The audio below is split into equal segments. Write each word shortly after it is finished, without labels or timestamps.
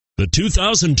The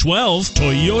 2012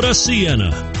 Toyota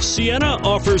Sienna. Sienna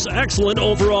offers excellent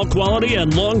overall quality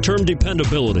and long-term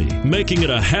dependability, making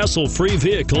it a hassle-free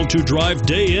vehicle to drive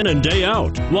day in and day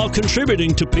out, while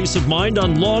contributing to peace of mind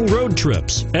on long road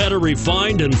trips. Add a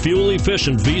refined and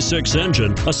fuel-efficient V6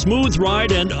 engine, a smooth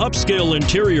ride, and upscale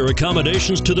interior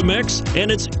accommodations to the mix, and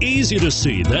it's easy to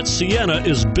see that Sienna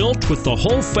is built with the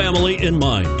whole family in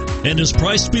mind and is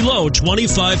priced below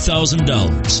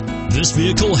 $25,000. This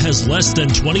vehicle has less than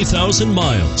 20,000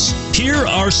 miles. Here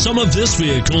are some of this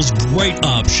vehicle's great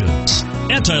options: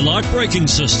 anti-lock braking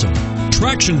system,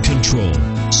 traction control,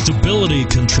 stability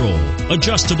control,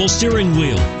 adjustable steering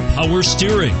wheel, power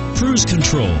steering, cruise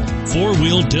control,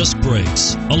 four-wheel disc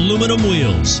brakes, aluminum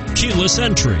wheels, keyless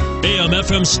entry,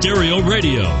 AM/FM stereo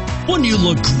radio. Wouldn't you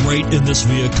look great in this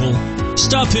vehicle?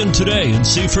 Stop in today and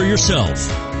see for yourself.